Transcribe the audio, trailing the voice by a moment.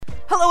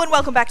Hello and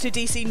welcome back to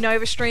DC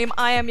Nova Stream.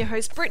 I am your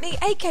host Brittany,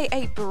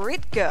 aka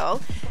Brit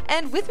Girl,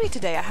 and with me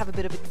today I have a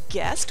bit of a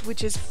guest,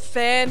 which is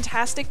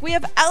fantastic. We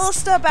have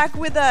Alistair back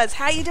with us.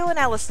 How you doing,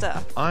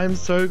 Alistair? I'm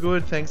so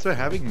good. Thanks for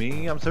having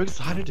me. I'm so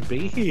excited to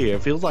be here.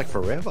 It feels like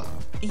forever.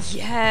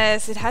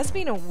 Yes, it has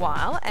been a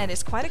while, and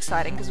it's quite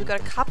exciting because we've got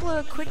a couple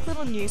of quick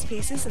little news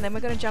pieces, and then we're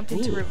going to jump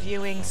into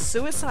reviewing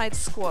Suicide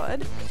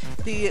Squad,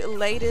 the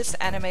latest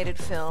animated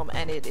film,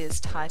 and it is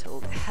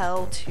titled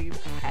Hell to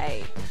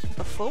Pay.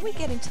 Before we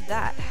get into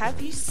that,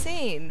 have you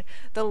seen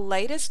the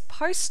latest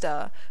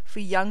poster for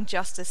Young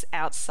Justice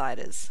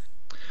Outsiders?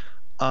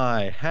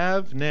 I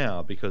have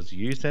now because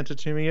you sent it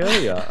to me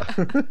earlier.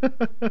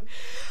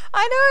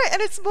 I know,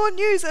 and it's more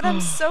news, and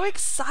I'm so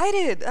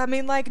excited. I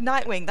mean, like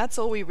Nightwing, that's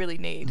all we really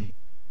need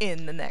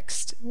in the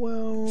next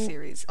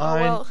series.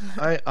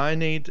 I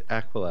need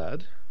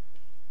Aqualad.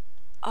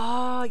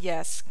 Oh,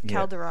 yes,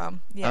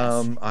 Calderon.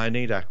 Yes. I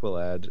need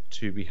Aqualad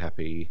to be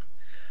happy.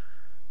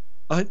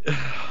 I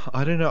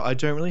don't know. I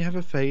don't really have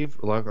a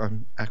fave. Like,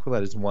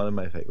 Aqualad is one of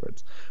my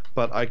favorites,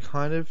 but I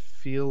kind of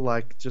feel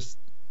like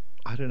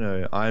I don't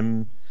know.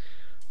 I'm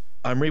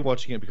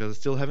rewatching it because I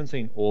still haven't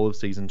seen all of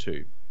season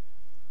 2.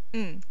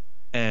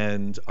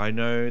 And I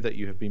know that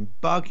you have been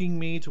bugging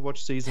me to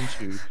watch season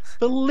 2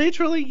 for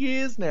literally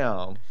years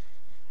now.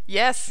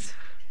 Yes.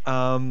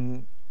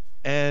 And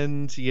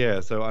yeah,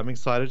 so I'm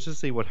excited to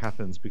see what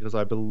happens because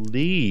I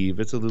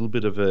believe it's a little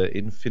bit of a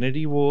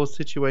Infinity War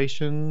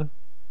situation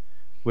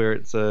where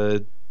it's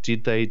a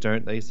did they,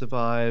 don't they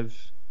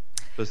survive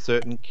for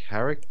certain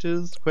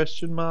characters,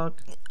 question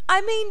mark?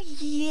 I mean,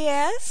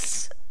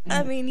 yes.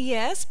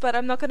 But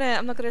I'm not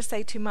gonna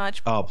say too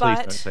much. Oh, please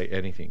don't say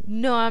anything.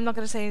 No, I'm not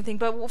gonna say anything.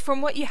 But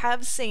from what you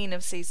have seen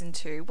of season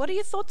 2, what are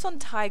your thoughts on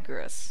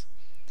Tigress?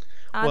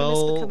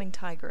 Artemis becoming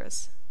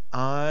Tigress.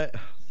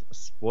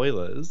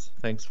 Spoilers.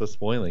 Thanks for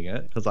spoiling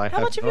it because I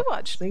have you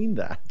watched? Seen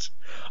that.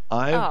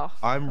 I'm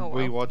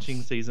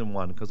rewatching season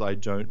 1 because I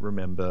don't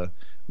remember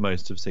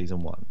most of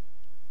season 1.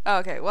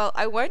 Okay, well,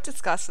 I won't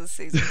discuss this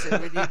season 2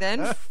 with you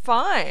then.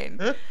 Fine.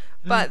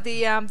 But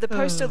the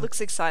poster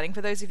looks exciting.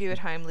 For those of you at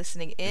home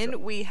listening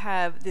in, we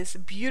have this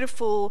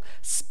beautiful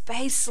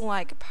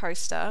space-like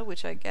poster,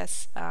 which I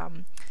guess...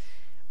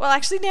 well,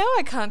 actually, now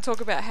I can't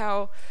talk about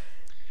how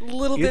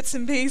little bits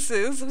and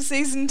pieces of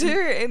season 2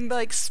 and,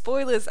 like,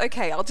 spoilers.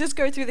 Okay, I'll just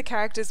go through the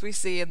characters we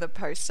see in the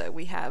poster.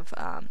 We have,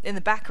 in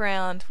the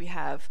background, we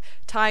have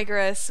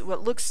Tigress,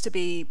 what looks to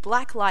be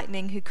Black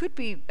Lightning, who could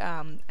be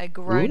a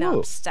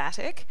grown-up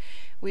Static.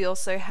 We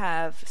also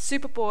have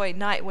Superboy,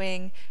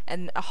 Nightwing,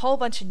 and a whole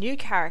bunch of new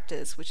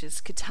characters, which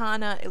is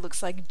Katana. It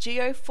looks like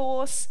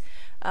Geoforce.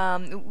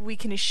 We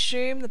can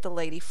assume that the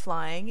lady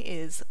flying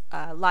is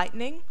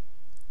Lightning,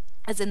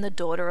 as in the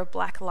daughter of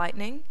Black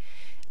Lightning.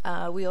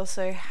 We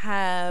also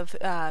have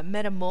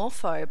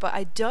Metamorpho, but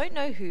I don't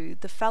know who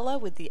the fella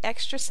with the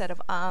extra set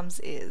of arms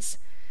is.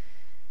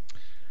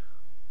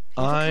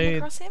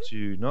 I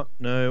do not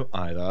know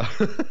either.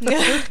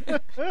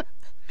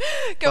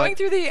 Going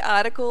through the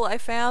article I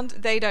found,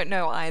 they don't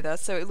know either,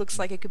 so it looks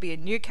like it could be a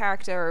new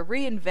character, a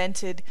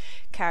reinvented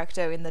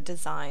character in the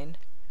design.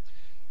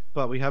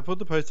 But we have put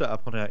the poster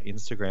up on our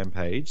Instagram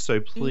page, so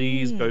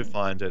please go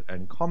find it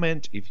and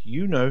comment if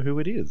you know wwho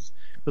it is,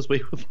 because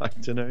we would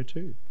like to know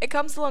too. It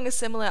comes along a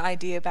similar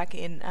idea back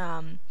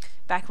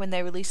when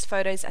they released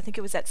photos. I think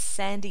it was at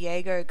San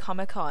Diego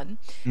Comic-Con,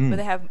 where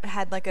they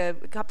had like a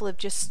couple of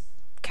just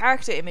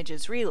character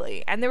images,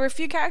 really, and there were a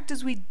few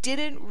characters we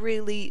didn't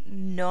really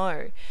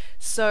know.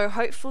 So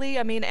hopefully,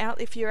 I mean,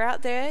 if you're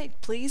out there,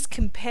 please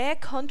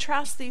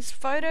contrast these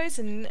photos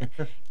and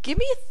give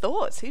me your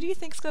thoughts. Who do you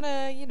think's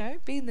gonna,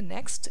 be in the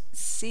next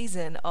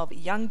season of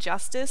Young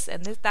Justice?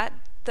 And that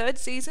third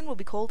season will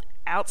be called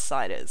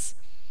Outsiders.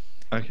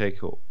 Okay,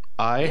 cool.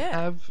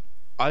 I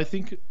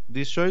think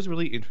this show is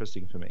really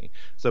interesting for me.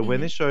 So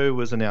when this show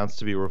was announced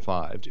to be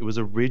revived, it was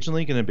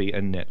originally going to be a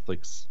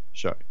Netflix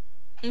show.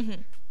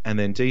 And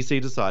then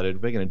DC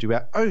decided we're going to do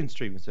our own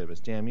streaming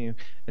service, damn you.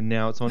 And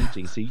now it's on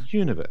DC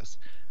Universe.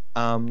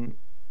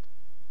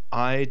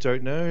 I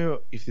don't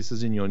know if this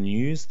is in your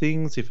news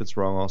things. If it's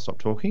wrong, I'll stop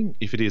talking.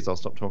 If it is, I'll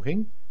stop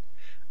talking.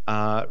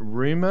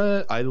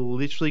 Rumor, I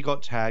literally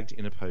got tagged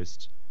in a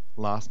post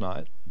last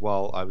night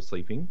while I was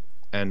sleeping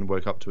and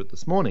woke up to it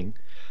this morning,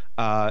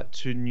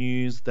 to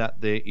news that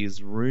there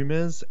is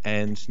rumors,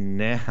 and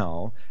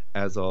now,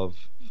 as of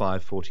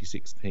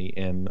 5:46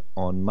 p.m.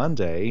 on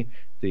Monday,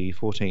 the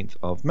 14th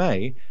of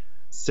May,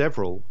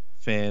 several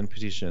fan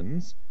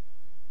petitions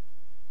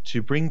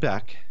to bring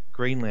back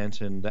Green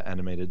Lantern, the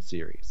animated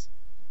series,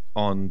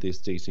 on this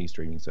DC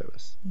streaming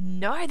service.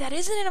 No, that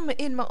isn't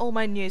in all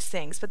my news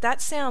things, but that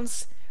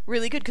sounds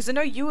really good, because I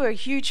know you were a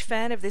huge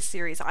fan of this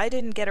series. I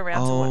didn't get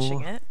around to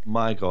watching it.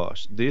 My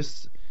gosh,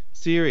 this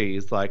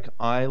series, like,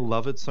 I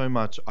love it so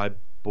much, I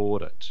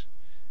bought it.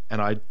 And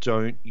I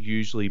don't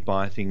usually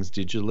buy things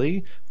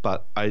digitally,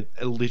 but I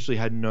literally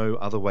had no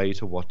other way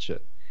to watch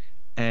it.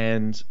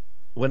 And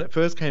when it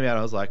first came out,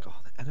 I was like, oh,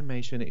 the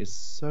animation is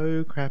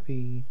so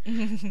crappy.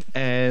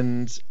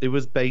 And it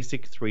was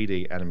basic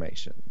 3D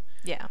animation.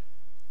 Yeah.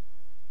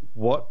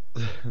 what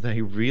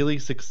they really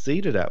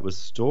succeeded at was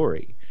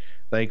story.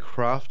 They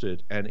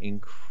crafted an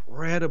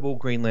incredible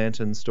Green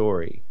Lantern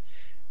story.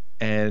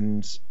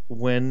 And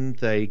when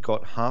they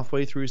got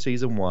halfway through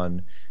season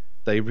one,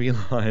 they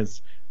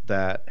realized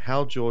that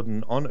Hal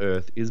Jordan on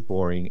Earth is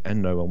boring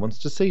and no one wants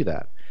to see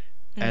that.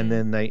 And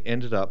then they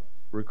ended up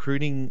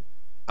recruiting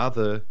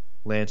other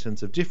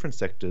lanterns of different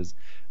sectors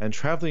and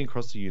traveling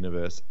across the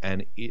universe.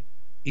 And it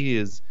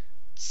is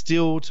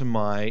still,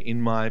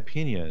 in my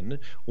opinion,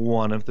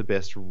 one of the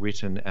best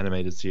written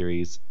animated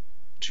series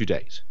to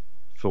date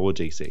for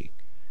DC.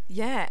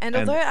 Yeah, and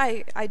although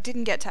I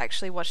didn't get to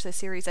actually watch the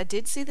series, I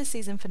did see the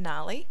season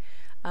finale,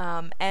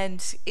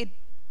 and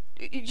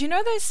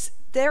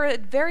there are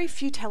very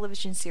few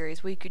television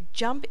series where you could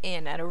jump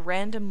in at a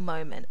random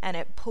moment and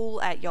it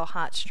pull at your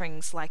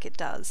heartstrings like it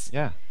does.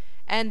 Yeah.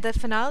 And the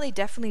finale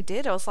definitely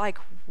did. I was like,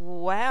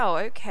 wow,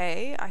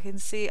 okay, I can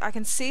see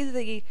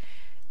the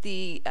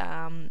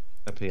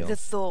Appeal. the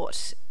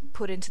thought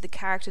put into the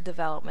character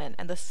development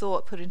and the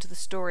thought put into the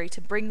story to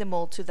bring them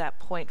all to that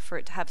point for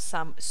it to have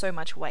so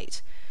much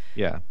weight.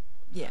 Yeah.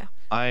 Yeah.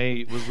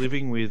 I was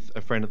living with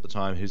a friend at the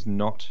time who's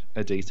not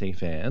a DC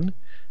fan,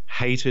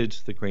 hated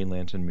the Green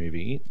Lantern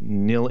movie,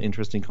 nil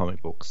interest in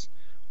comic books,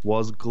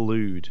 was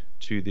glued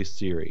to this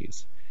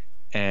series.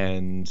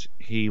 And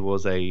he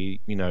was a,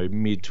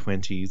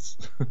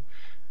 mid-20s,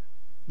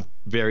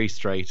 very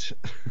straight,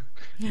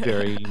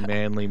 very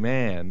manly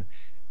man.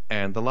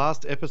 And the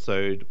last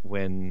episode,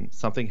 when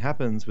something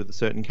happens with a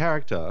certain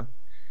character,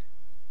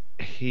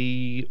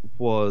 he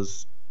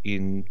was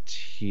in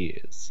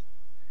tears.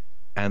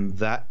 And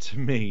that, to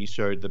me,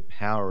 showed the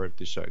power of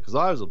the show, because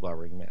I was a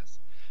blubbering mess.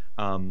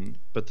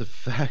 But the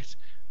fact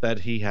that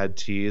he had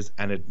tears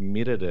and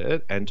admitted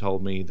it and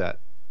told me that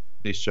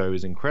this show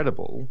is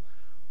incredible,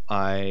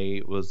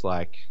 I was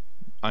like,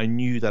 I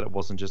knew that it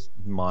wasn't just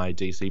my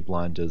DC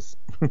blinders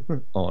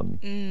on.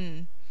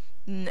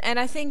 And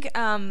I think,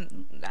 my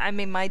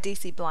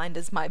DC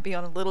blinders might be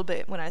on a little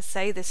bit when I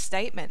say this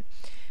statement,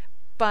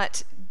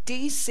 but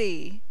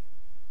DC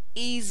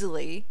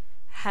easily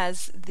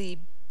has the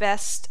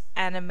best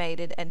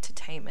animated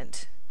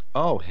entertainment.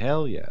 Oh,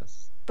 hell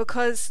yes.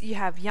 Because you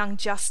have Young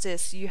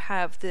Justice, you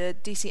have the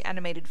DC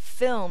animated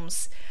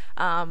films,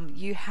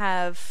 you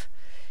have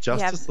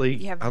Justice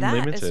League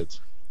Unlimited.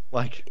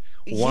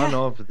 One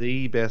of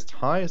the best,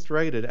 highest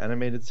rated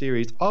animated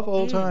series of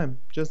all time.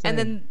 And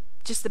then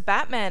just the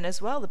Batman as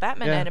well, the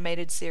Batman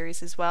animated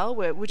series as well,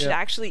 which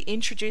actually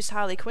introduced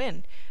Harley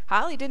Quinn.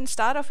 Harley didn't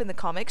start off in the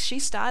comics, she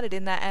started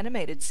in that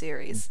animated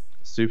series.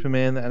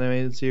 Superman, the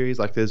animated series,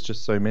 there's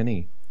just so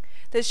many.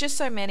 There's just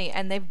so many,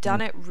 and they've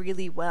done it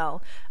really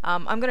well.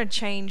 I'm going to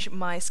change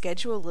my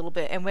schedule a little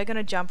bit, and we're going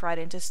to jump right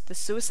into the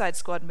Suicide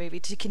Squad movie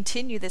to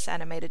continue this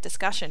animated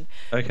discussion.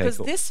 Okay, because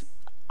cool.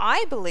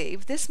 I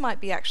believe this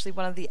might be actually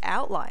one of the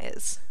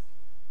outliers.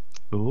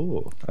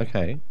 Ooh,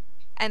 okay.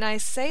 And I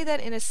say that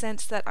in a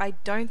sense that I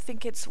don't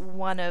think it's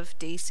one of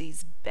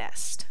DC's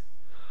best.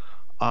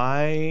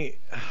 Brittany,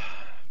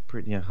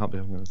 I can't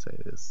believe I'm going to say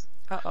this.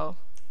 Uh-oh.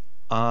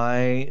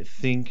 I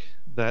think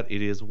that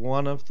it is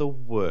one of the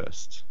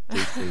worst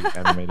DC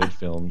animated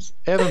films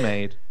ever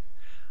made.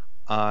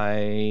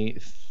 I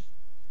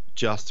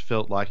just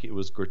felt like it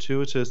was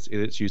gratuitous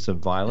in its use of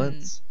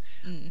violence.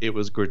 It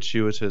was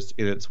gratuitous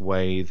in its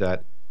way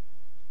that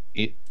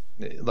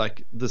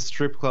the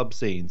strip club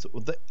scenes,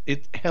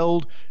 it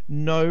held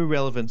no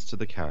relevance to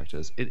the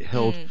characters. It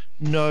held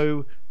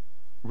no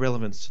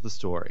relevance to the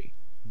story.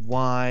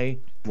 Why?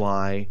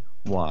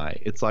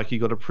 It's like you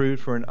got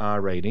approved for an R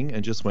rating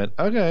and just went,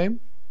 okay,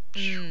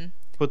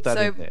 put that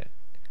in there.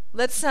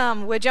 Let's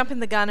we're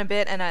jumping the gun a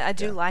bit, and I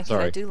do like it.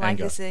 I do like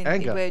anger. this in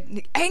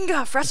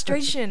Anger,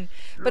 frustration.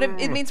 But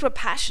it means we're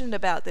passionate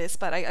about this.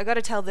 But I got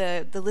to tell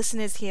the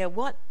listeners here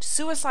what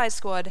Suicide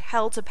Squad: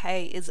 Hell to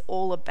Pay is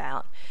all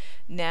about.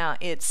 Now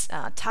it's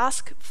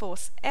Task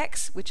Force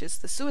X, which is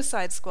the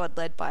Suicide Squad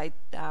led by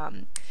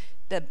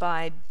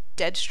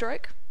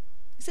Deathstroke.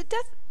 Is it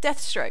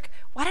Deathstroke?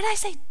 Why did I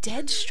say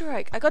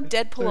Deathstroke? I got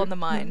Deadpool on the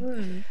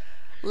mind.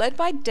 Led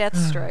by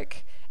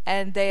Deathstroke.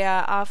 And they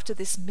are after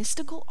this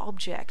mystical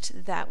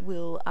object that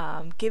will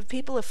give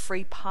people a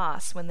free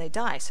pass when they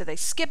die. So they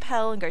skip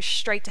hell and go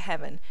straight to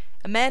heaven.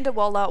 Amanda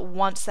Waller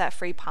wants that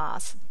free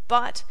pass,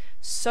 but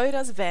so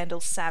does Vandal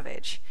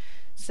Savage.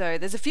 So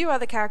there's a few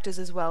other characters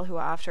as well who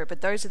are after it, but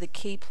those are the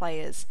key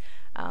players.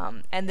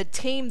 And the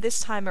team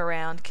this time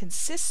around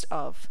consists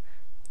of,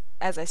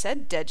 as I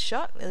said,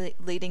 Deadshot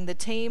leading the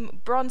team,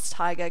 Bronze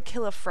Tiger,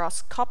 Killer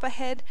Frost,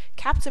 Copperhead,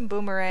 Captain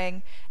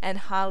Boomerang, and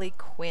Harley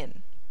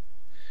Quinn.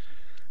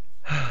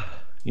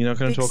 You're not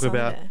going to talk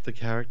about the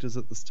characters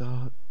at the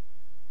start?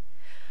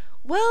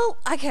 Well,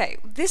 okay.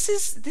 This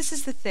is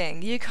the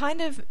thing. You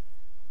kind of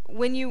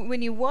when you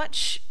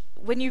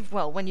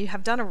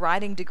have done a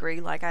writing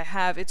degree like I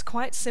have, it's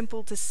quite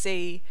simple to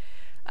see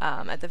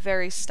at the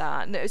very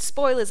start. No,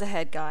 spoilers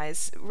ahead,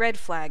 guys. Red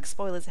flag.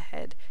 Spoilers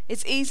ahead.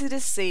 It's easy to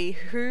see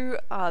who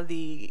are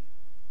the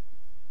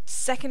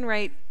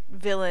second-rate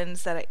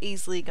villains that are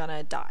easily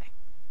gonna die.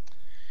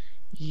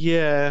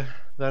 Yeah,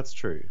 that's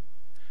true.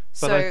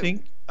 So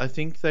I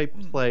think they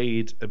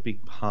played a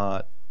big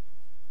part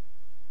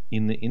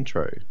in the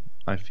intro,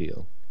 I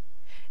feel.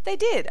 they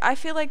did. I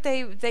feel like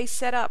they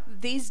set up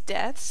these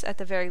deaths at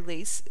the very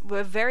least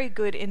were very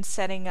good in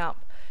setting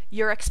up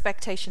your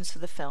expectations for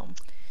the film.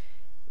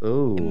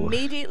 Ooh.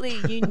 Immediately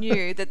you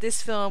knew that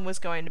this film was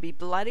going to be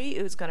bloody,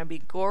 it was going to be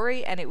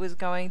gory, and it was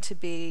going to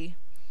be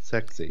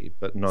Sexy,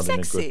 but not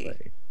sexy. in a good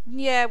way.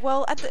 Yeah,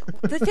 well,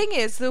 the thing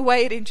is, the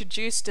way it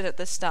introduced it at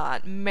the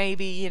start,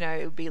 maybe,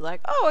 it would be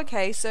like, oh,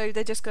 okay, so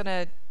they're just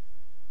gonna,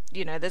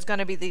 there's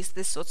gonna be this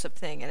sorts of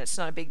thing, and it's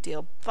not a big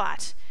deal.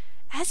 But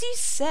as you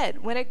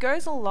said, when it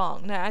goes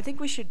along, now I think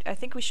we should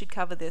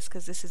cover this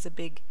because this is a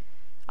big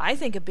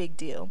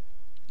deal.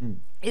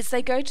 Is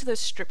they go to the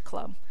strip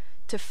club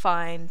to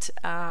find,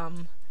 I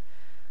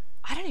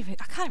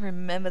can't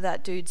remember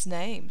that dude's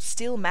name,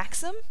 Steel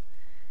Maxim.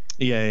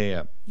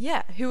 Yeah.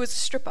 Yeah, who was a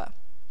stripper.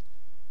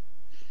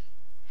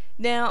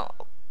 Now,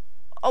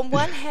 on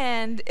one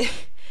hand,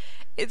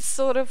 it's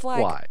sort of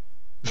like... Why?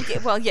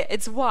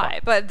 It's why,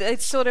 but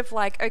it's sort of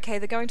like, okay,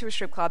 they're going to a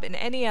strip club. In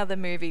any other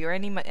movie or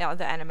any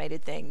other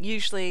animated thing,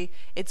 usually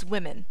it's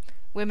women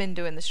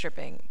doing the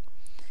stripping.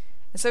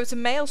 And so it's a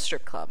male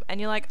strip club,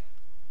 and you're like,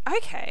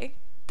 okay,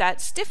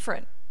 that's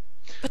different.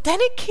 But then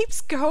it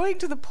keeps going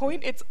to the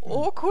point it's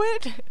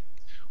awkward.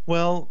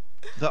 Well,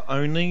 the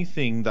only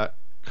thing that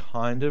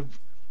kind of...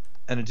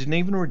 And it didn't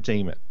even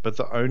redeem it, but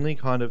the only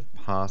kind of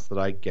pass that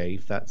I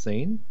gave that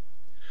scene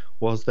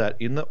was that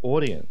in the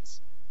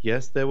audience,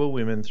 yes, there were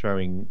women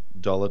throwing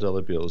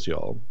dollar bills,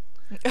 y'all,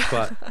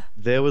 but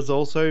there was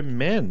also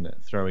men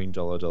throwing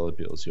dollar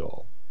bills,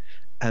 y'all.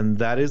 And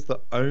that is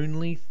the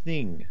only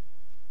thing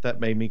that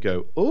made me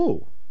go,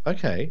 oh,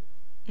 okay,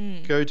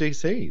 go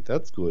DC,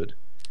 that's good.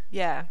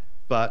 Yeah.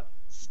 But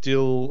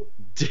still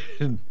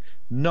did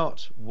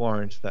not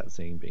warrant that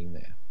scene being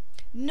there.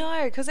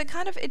 No, because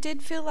it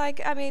did feel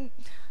like, I mean,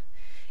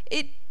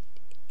 it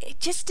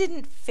just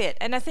didn't fit.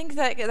 And I think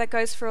that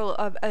goes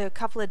for a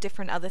couple of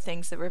different other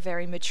things that were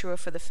very mature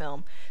for the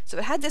film. So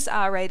it had this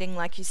R rating,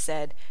 like you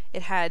said.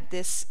 It had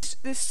this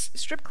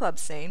strip club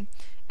scene.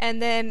 And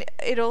then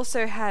it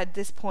also had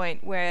this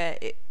point where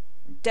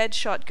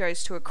Deadshot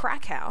goes to a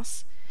crack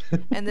house.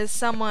 And there's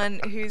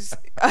someone who's...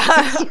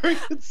 Sorry,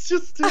 it's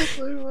just still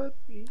so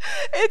funny.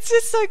 It's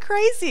just so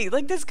crazy.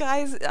 Like, this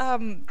guy's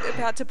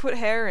about to put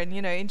heroin,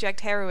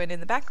 inject heroin in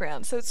the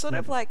background. So it's sort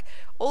of like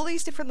all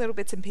these different little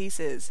bits and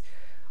pieces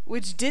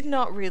which did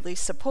not really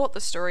support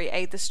the story,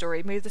 aid the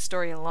story, move the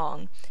story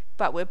along,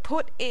 but were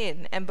put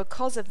in, and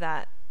because of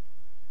that,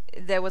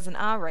 there was an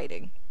R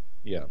rating.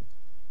 Yeah.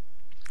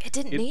 It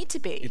didn't need to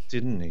be. It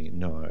didn't need,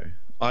 no.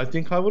 I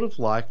think I would have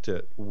liked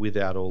it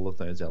without all of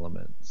those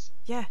elements.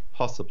 Yeah.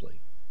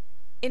 Possibly.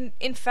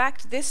 In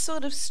fact, this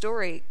sort of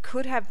story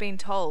could have been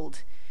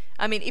told.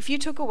 I mean, if you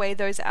took away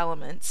those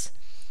elements,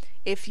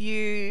 if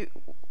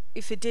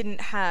it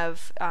didn't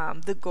have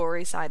the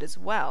gory side as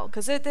well,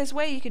 because there's a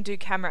way you can do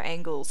camera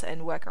angles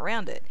and work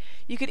around it.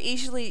 You could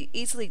easily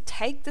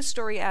take the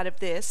story out of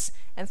this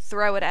and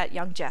throw it at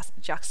Young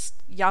Justice.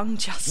 Young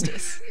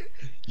Justice.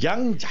 Yeah,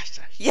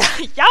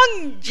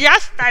 Young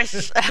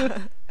Justice.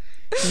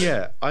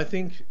 I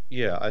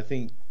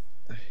think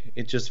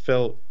it just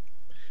felt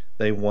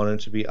they wanted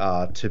to be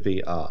R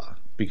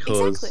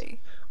because exactly.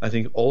 I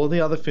think all of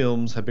the other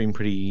films have been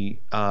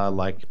pretty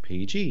like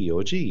PG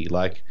or G,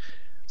 like,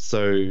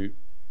 so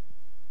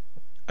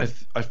I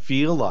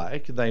feel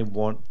like they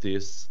want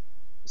this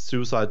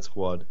Suicide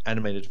Squad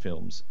animated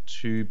films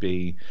to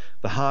be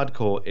the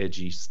hardcore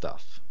edgy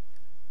stuff.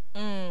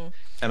 And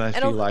I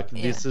feel like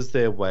this is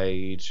their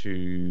way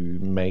to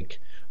make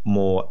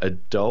more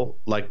adult,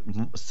 like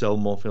sell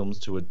more films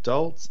to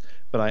adults,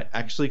 but I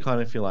actually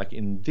kind of feel like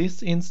in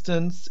this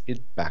instance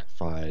it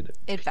backfired.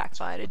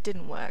 It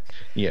didn't work.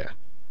 Yeah.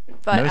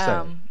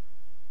 But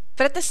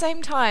but at the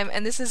same time,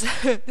 and this is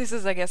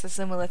I guess a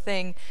similar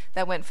thing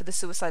that went for the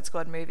Suicide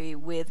Squad movie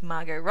with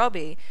Margot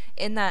Robbie,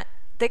 in that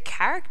the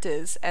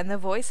characters and the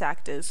voice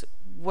actors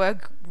were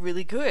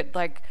really good.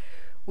 Like,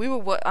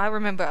 I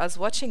remember us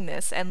watching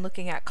this and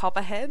looking at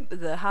Copperhead,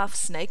 the half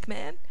snake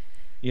man.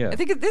 Yeah. I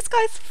think this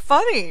guy's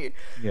funny.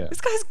 Yeah.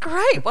 This guy's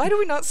great. Why do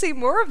we not see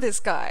more of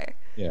this guy?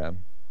 Yeah.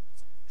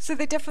 So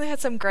they definitely had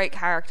some great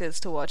characters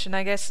to watch, and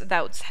I guess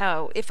that's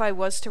how, if I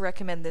was to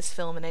recommend this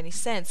film in any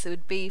sense, it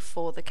would be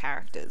for the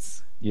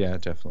characters. Yeah,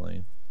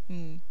 definitely.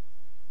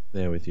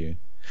 There with you.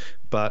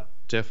 But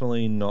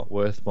definitely not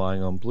worth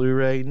buying on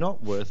Blu-ray,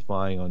 not worth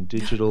buying on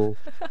digital.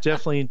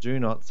 Definitely do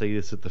not see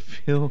this at the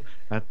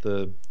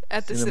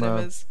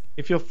cinemas.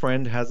 If your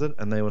friend has it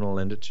and they want to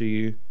lend it to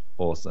you,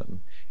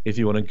 awesome. If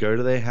you want to go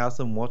to their house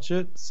and watch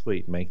it,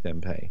 sweet, make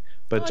them pay.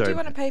 But do you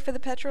want to pay for the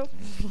petrol?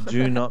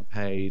 Do not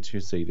pay to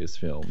see this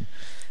film.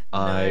 No.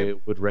 I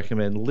would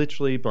recommend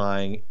literally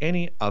buying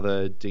any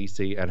other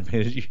DC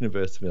Animated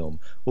Universe film.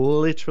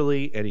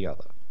 Literally any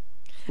other.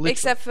 Literally.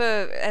 Except for,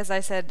 as I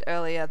said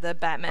earlier, the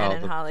Batman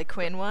and Harley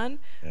Quinn one,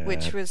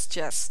 which was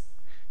just...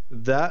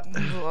 That,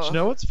 do you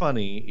know what's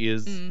funny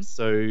is,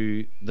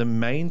 so the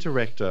main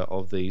director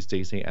of these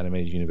DC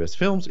Animated Universe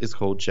films is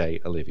called Jay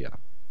Olivia.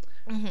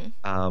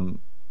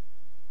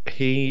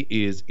 he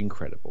is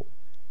incredible.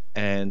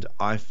 And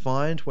I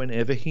find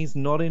whenever he's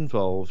not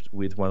involved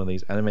with one of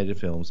these animated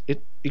films,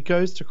 it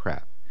goes to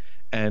crap.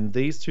 And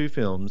these two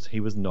films he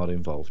was not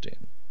involved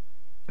in.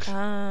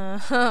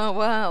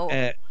 Wow.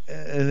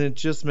 And it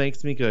just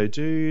makes me go,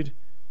 dude,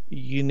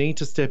 you need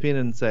to step in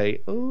and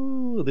say,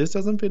 oh, this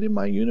doesn't fit in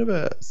my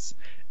universe,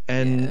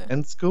 Yeah.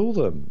 and school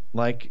them.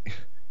 Like,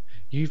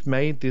 you've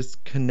made this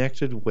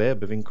connected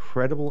web of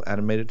incredible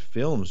animated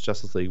films: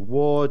 Justice League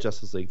War,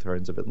 Justice League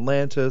Thrones of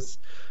Atlantis,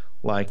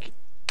 like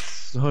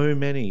so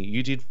many.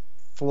 You did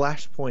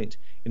Flashpoint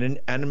in an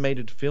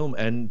animated film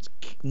and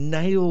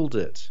nailed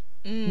it.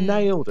 Mm.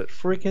 Nailed it.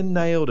 Freaking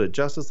nailed it.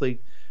 Justice League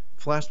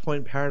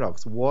Flashpoint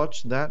Paradox.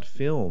 Watch that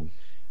film.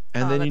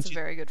 And Oh, then you that's a did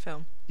very good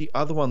film. the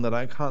other one that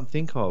I can't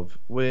think of,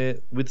 where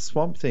with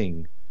Swamp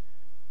Thing.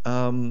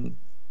 Um,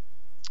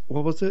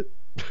 what was it?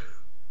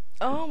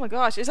 Oh my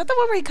gosh, is that the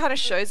one where he kind of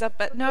shows up?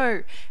 But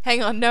no,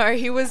 hang on, no,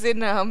 he was in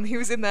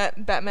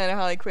that Batman and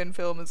Harley Quinn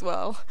film as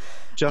well.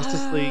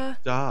 Justice League Uh,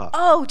 Dark.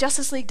 oh,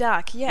 Justice League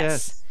Dark. Yes,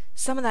 Yes,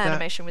 some of the that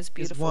animation was is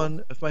beautiful.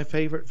 one of my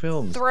favorite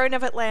films. Throne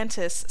of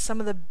Atlantis, some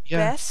of the Yeah,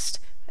 best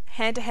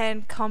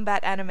hand-to-hand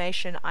combat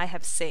animation I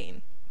have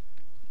seen.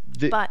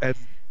 the, But and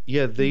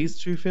yeah, mm, these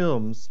two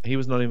films he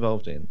was not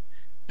involved in,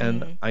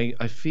 and mm,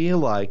 I feel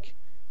like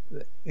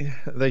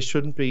they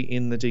shouldn't be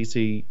in the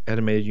DC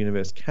animated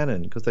universe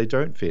canon because they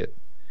don't fit.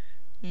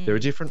 They're a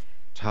mm, different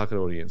target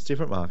audience,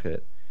 different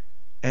market,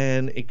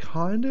 and it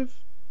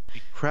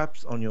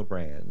craps on your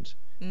brand.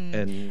 mm.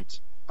 And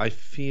I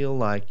feel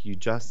like you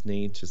just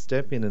need to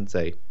step in and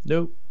say,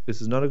 nope,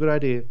 this is not a good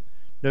idea.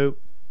 Nope,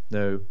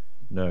 no,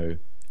 no,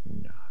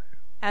 no.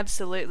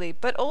 Absolutely.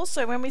 But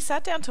also, when we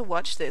sat down to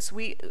watch this,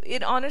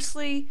 it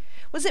honestly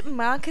was it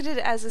marketed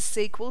as a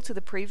sequel to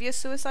the previous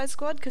Suicide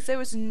Squad because there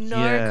was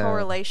no Yeah,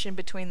 correlation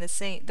between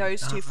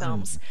those two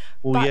films, none.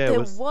 Well, but yeah, it there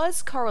was.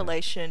 was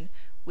correlation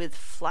with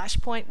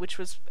Flashpoint, which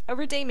was a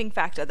redeeming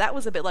factor. That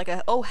was a bit like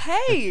a oh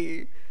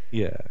hey,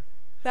 Yeah,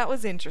 that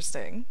was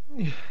interesting.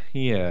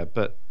 yeah,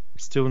 but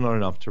still not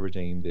enough to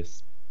redeem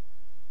this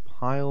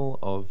pile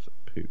of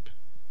poop.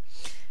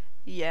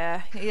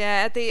 Yeah,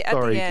 yeah. At the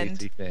Sorry, end.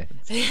 DC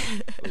fans.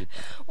 Really bad.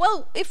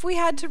 Well, if we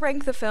had to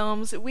rank the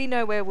films, we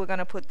know where we're going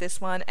to put this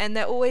one, and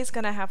they're always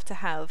going to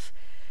have.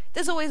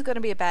 There's always going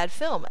to be a bad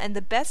film, and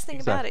the best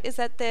thing about it Exactly. is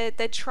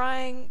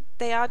that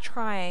they are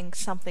trying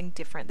something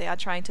different. They are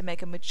trying to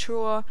make a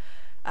mature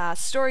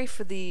story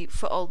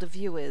for older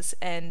viewers,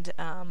 and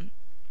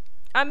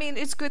I mean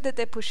it's good that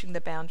they're pushing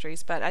the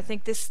boundaries, but I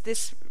think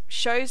this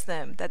shows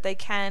them that they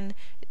can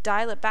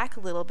dial it back a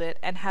little bit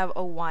and have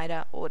a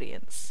wider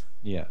audience.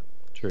 Yeah,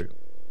 true.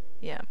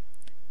 Yeah.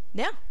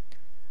 Now,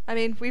 I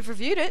mean, we've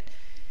reviewed it.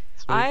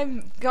 Sweet.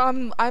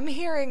 I'm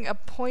hearing a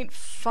point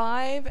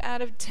 0.5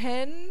 out of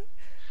 10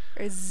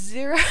 or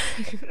 0.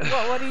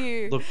 What do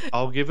you? Look,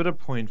 I'll give it a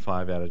point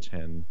 0.5 out of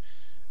 10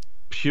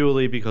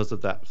 purely because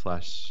of that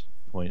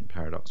Flashpoint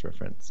Paradox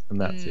reference, and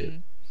that's it.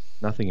 Mm,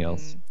 Nothing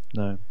else. mm.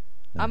 No,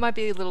 I no. might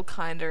be a little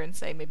kinder and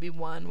say maybe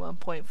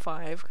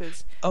 1.5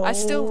 because I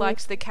still Oh,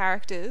 liked the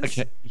characters.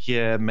 okay.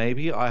 Yeah,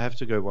 maybe I have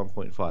to go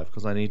 1.5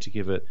 because I need to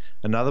give it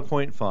another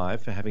point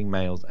 0.5 for having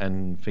males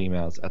and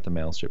females at the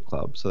male strip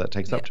club. So that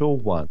takes Yeah. up to a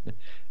 1,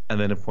 and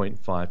then a point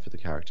 0.5 for the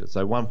characters.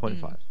 So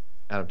Mm, 1.5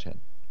 out of 10.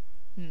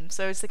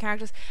 so it's the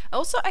characters.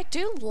 Also, I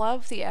do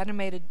love the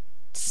animated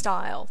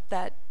style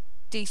that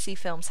DC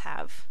films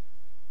have.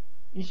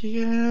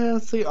 Yeah,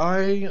 see,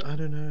 I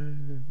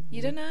don't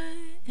You know. don't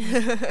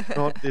know?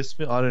 Not this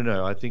film. I don't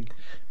know. I think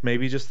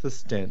maybe just the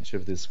stench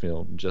of this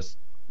film just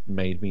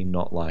made me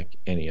not like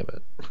any of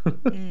it.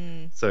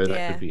 Mm, So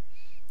that could yeah. be.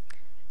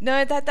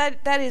 No,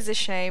 that is a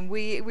shame.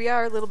 We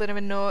are a little bit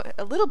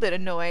a little bit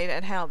annoyed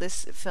at how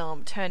this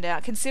film turned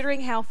out,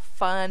 considering how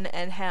fun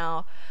and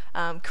how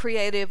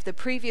creative the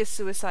previous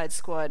Suicide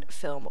Squad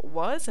film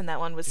was, and that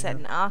one was set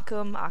Yeah. in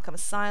Arkham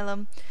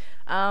Asylum.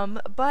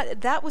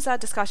 But that was our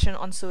discussion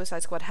on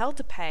Suicide Squad: Hell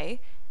to Pay.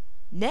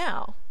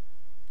 Now,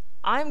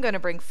 I'm going to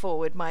bring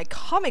forward my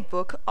comic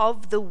book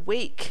of the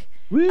week.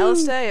 Woo!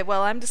 Alistair,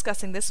 while I'm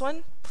discussing this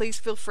one, please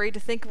feel free to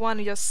think of one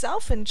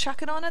yourself and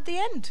chuck it on at the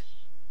end.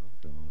 Oh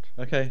God.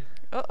 Okay.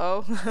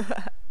 Uh-oh.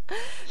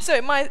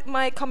 So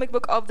my comic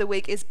book of the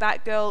week is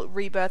Batgirl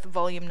Rebirth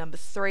Volume Number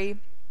 3.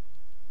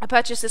 I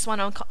purchased this one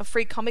on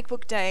Free Comic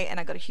Book Day and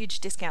I got a huge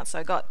discount, so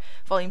I got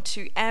Volume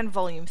 2 and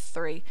Volume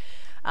 3.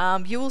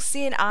 You will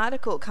see an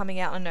article coming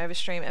out on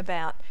NovaStream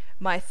about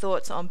my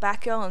thoughts on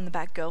Batgirl and the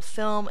Batgirl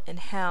film and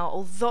how,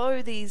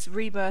 although these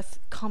Rebirth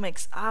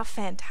comics are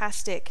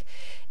fantastic,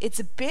 it's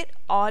a bit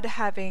odd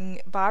having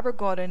Barbara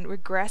Gordon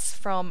regress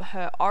from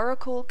her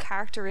Oracle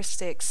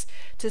characteristics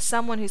to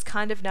someone who's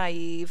kind of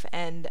naive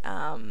and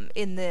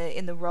in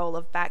the role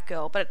of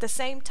Batgirl. But at the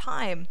same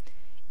time,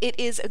 it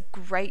is a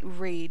great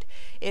read.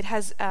 It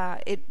has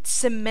it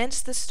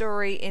cements the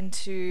story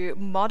into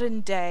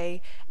modern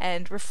day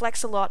and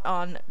reflects a lot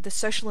on the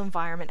social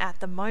environment at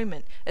the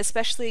moment,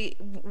 especially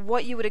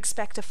what you would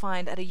expect to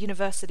find at a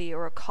university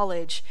or a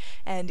college,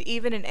 and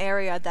even an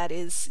area that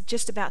is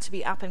just about to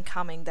be up and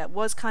coming, that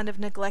was kind of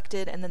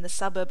neglected, and then the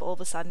suburb all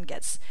of a sudden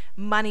gets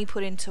money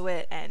put into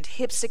it and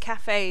hipster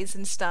cafes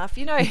and stuff.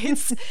 You know,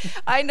 it's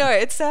I know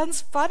it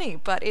sounds funny,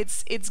 but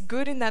it's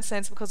good in that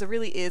sense because it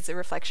really is a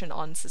reflection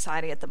on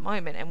society at the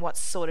moment and what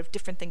sort of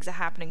different things are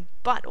happening,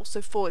 but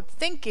also forward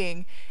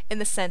thinking in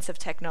the sense of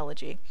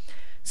technology.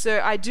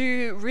 So I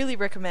do really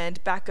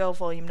recommend Batgirl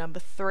Volume Number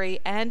 3,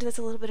 and there's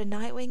a little bit of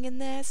Nightwing in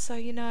there, so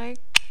you know,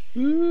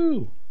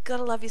 Ooh.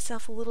 gotta love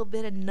yourself a little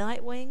bit of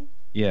Nightwing.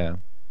 Yeah.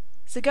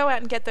 So go out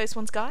and get those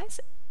ones, guys.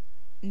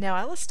 Now,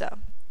 Alistair,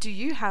 do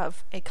you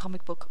have a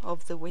comic book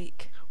of the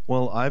week?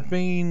 Well, I've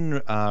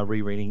been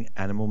rereading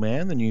Animal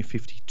Man, the new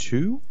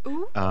 52,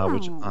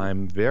 which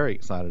I'm very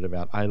excited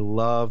about. I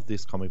love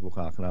this comic book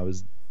arc, and I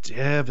was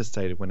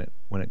devastated when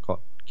it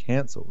got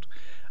cancelled.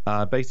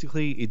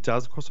 Basically, it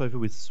does cross over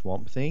with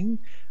Swamp Thing,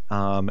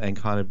 and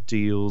kind of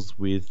deals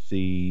with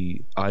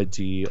the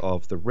idea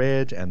of the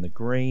red and the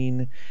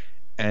green,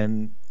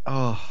 and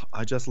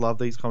I just love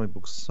these comic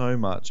books so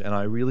much, and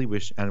I really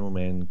wish Animal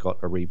Man got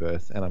a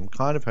rebirth, and I'm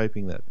kind of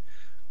hoping that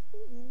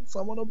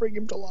someone will bring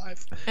him to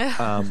life.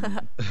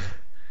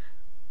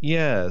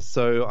 Yeah,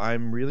 so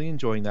I'm really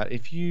enjoying that.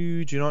 If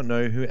you do not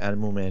know who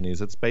Animal Man is,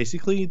 it's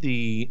basically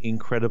the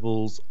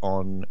Incredibles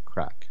on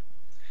crack.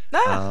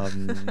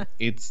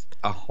 It's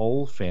a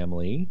whole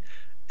family,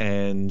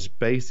 and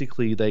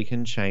basically they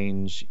can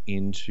change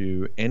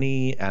into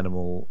any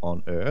animal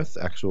on Earth,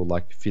 actual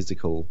like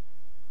physical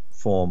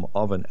form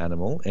of an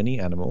animal, any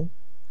animal.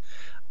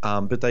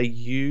 But they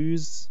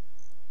use,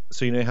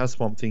 so you know how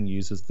Swamp Thing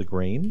uses the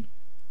green?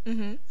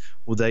 Mm-hmm.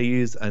 Well, they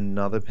use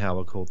another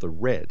power called the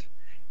red,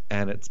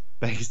 and it's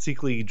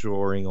basically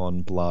drawing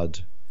on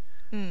blood.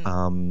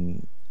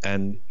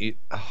 And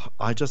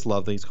I just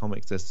love these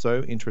comics. They're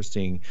so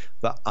interesting.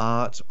 The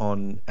art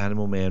on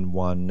Animal Man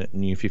 1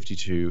 New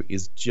 52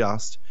 is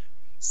just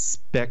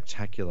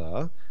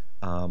spectacular.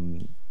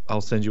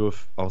 I'll send you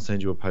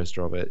a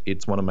poster of it.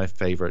 It's one of my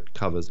favorite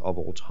covers of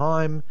all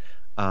time.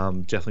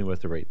 Definitely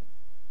worth a read.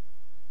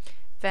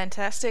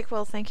 Fantastic.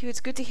 Well, thank you. It's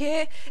good to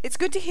hear. It's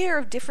good to hear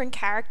of different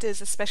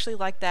characters, especially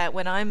like that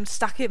when I'm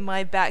stuck in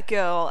my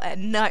Batgirl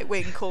and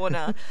Nightwing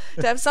corner.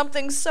 To have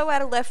something so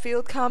out of left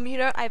field come, you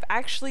know, I've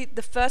actually,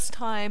 the first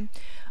time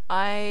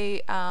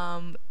I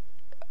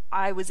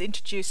was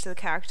introduced to the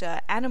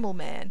character Animal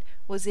Man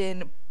was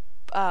in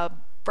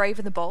Brave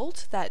and the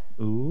Bold,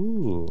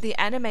 the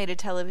animated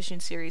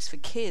television series for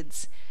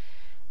kids.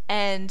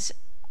 And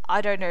I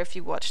don't know if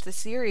you watched the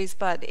series,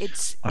 but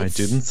it's I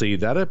didn't see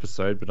that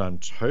episode, but I'm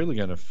totally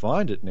going to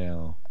find it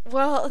now.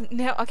 Well,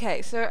 now,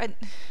 okay, so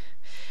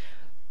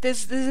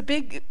there's a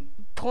big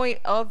point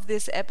of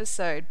this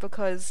episode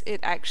because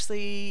it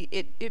actually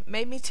it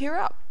made me tear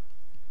up.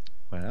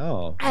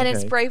 Wow. And okay.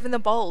 It's Brave and the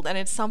Bold, and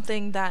it's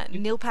something that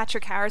Neil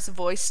Patrick Harris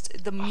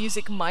voiced the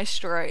music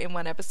maestro in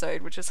one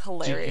episode, which is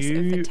hilarious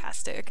and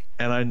fantastic.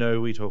 And I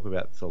know we talk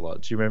about this a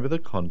lot. Do you remember the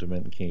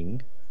Condiment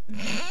King?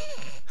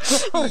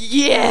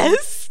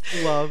 Yes.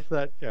 Love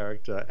that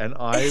character, and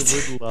I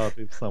would love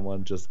if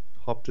someone just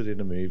popped it in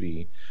a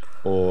movie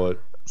or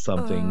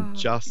something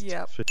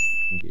for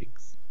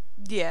gigs.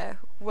 Yeah.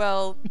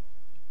 Well,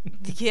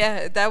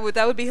 yeah, that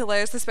would be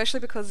hilarious,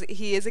 especially because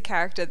he is a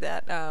character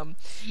that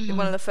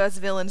one of the first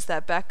villains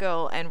that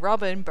Batgirl and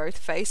Robin both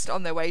faced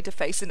on their way to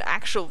face an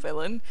actual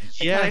villain.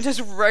 They kind of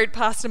just rode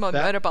past him on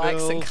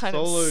motorbikes and kind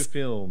of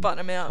spun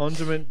him out.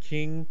 Condiment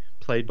King,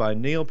 played by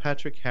Neil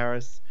Patrick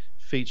Harris,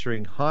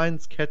 featuring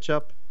Heinz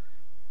ketchup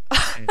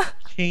and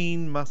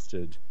Keen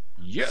mustard.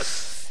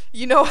 Yes!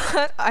 You know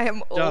what? I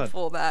am all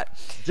for that.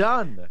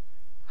 Done!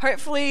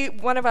 Hopefully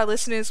one of our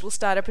listeners will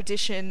start a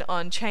petition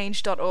on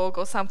change.org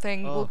or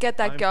something. We'll get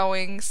that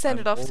going, send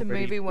it off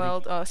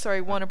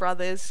to Warner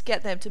Brothers,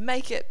 get them to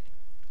make it.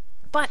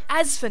 But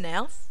as for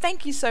now,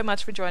 thank you so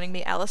much for joining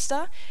me,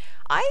 Alistair.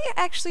 I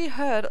actually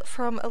heard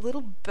from a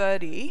little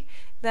birdie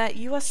that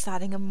you are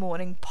starting a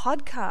morning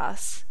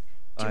podcast.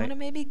 Do you want to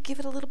maybe give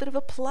it a little bit of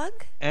a plug?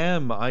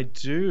 I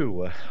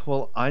do.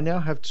 Well, I now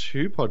have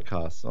 2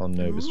 podcasts on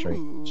Nova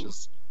Stream, which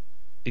is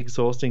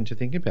exhausting to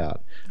think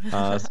about.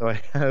 So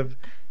I have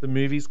the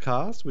Movies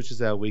Cast, which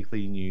is our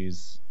weekly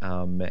news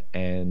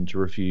and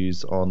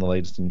reviews on the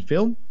latest in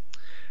film.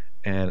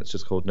 And it's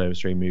just called Nova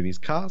Stream Movies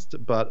Cast.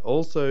 But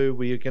also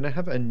we are going to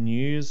have a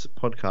news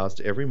podcast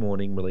every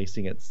morning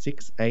releasing at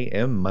 6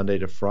 a.m. Monday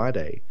to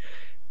Friday.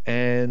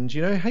 And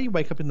you know how you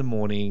wake up in the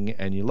morning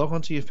and you log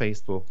onto your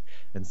Facebook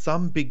and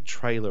some big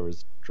trailer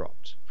is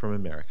dropped from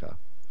America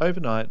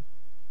overnight,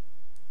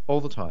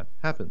 all the time,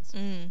 happens.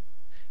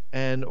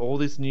 And all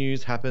this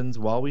news happens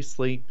while we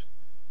sleep.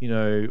 You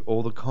know,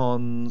 all the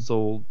cons,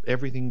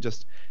 everything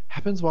just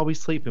happens while we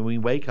sleep, and we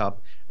wake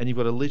up and you've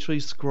got to literally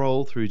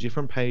scroll through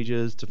different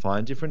pages to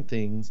find different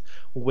things.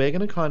 Well, we're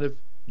going to kind of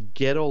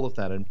get all of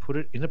that and put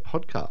it in a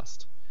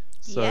podcast.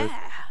 So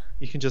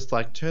You can just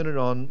like turn it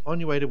on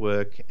your way to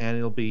work, and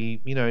it'll be,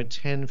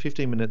 10,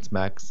 15 minutes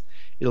max.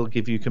 It'll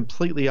give you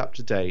completely up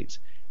to date.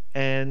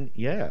 And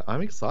yeah,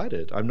 I'm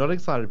excited. I'm not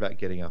excited about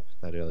getting up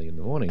that early in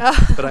the morning,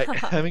 but I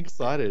am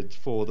excited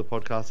for the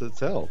podcast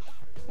itself.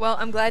 Well,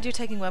 I'm glad you're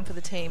taking one for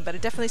the team, but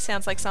it definitely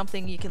sounds like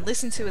something you can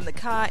listen to in the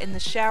car, in the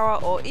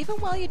shower, or even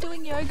while you're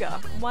doing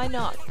yoga. Why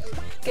not?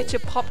 Get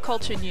your pop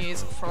culture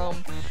news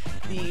from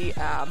the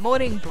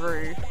Morning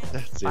Brew.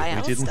 That's it. By We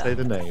Alistair. didn't say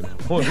the name.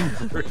 Morning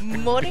Brew.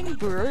 Morning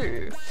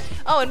Brew.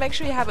 Oh, and make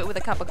sure you have it with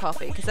a cup of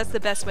coffee, because that's the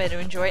best way to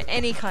enjoy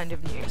any kind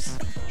of news.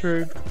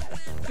 True.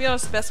 To be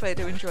honest, the best way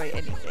to enjoy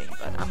anything,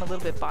 but I'm a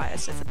little bit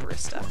biased as a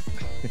barista.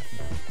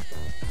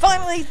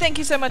 Finally, thank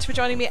you so much for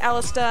joining me,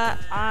 Alistair.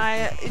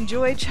 I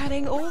enjoyed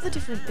chatting all the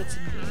different bits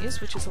of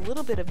news, which is a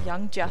little bit of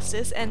Young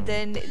Justice, and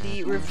then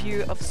the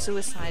review of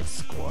Suicide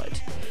Squad.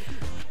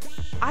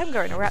 I'm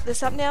going to wrap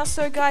this up now,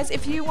 so guys,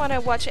 if you want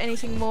to watch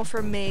anything more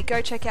from me,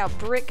 go check out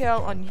Brit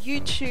Girl on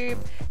YouTube,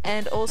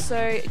 and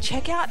also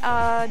check out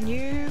our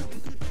new...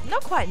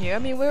 Not quite new, I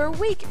mean we're a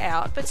week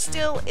out, but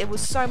still it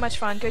was so much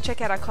fun. Go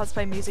check out our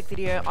cosplay music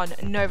video on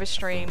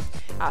NovaStream,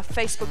 our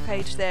Facebook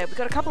page there. We've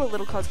got a couple of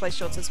little cosplay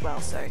shorts as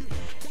well, so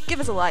give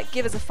us a like,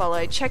 give us a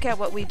follow, check out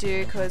what we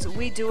do, because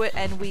we do it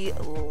and we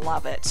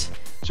love it.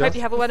 Hope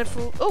you have a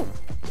wonderful... Oh,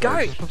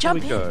 go!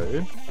 Jump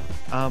in!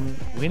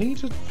 We need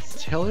to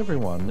tell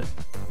everyone,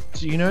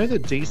 do you know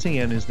that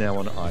DCN is now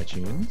on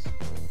iTunes?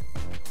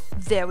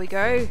 There we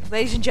go.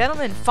 Ladies and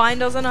gentlemen,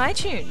 find us on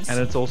iTunes. And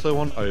it's also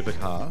on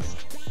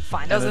Overcast.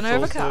 Find us on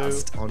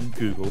Overcast. Also on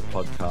Google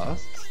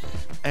Podcasts.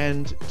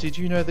 And did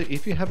you know that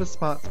if you have a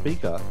smart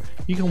speaker,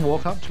 you can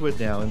walk up to it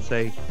now and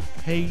say,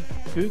 "Hey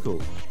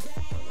Google,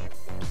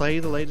 play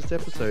the latest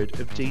episode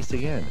of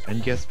DCN."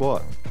 And guess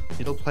what?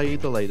 It'll play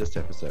the latest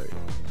episode.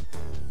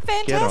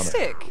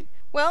 Fantastic!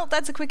 Well,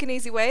 that's a quick and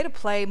easy way to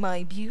play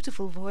my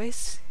beautiful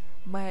voice,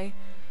 my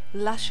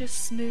luscious,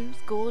 smooth,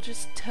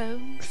 gorgeous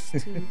tones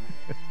to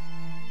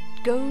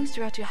go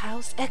throughout your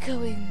house,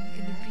 echoing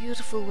in a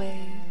beautiful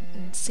way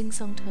in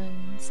sing-song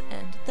tones,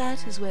 and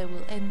that is where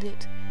we'll end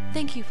it.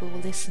 Thank you for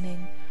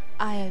listening.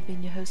 I have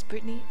been your host,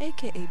 Brittany,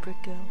 aka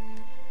Brit Girl.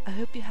 I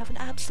hope you have an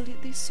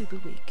absolutely super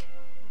week.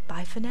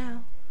 Bye for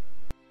now.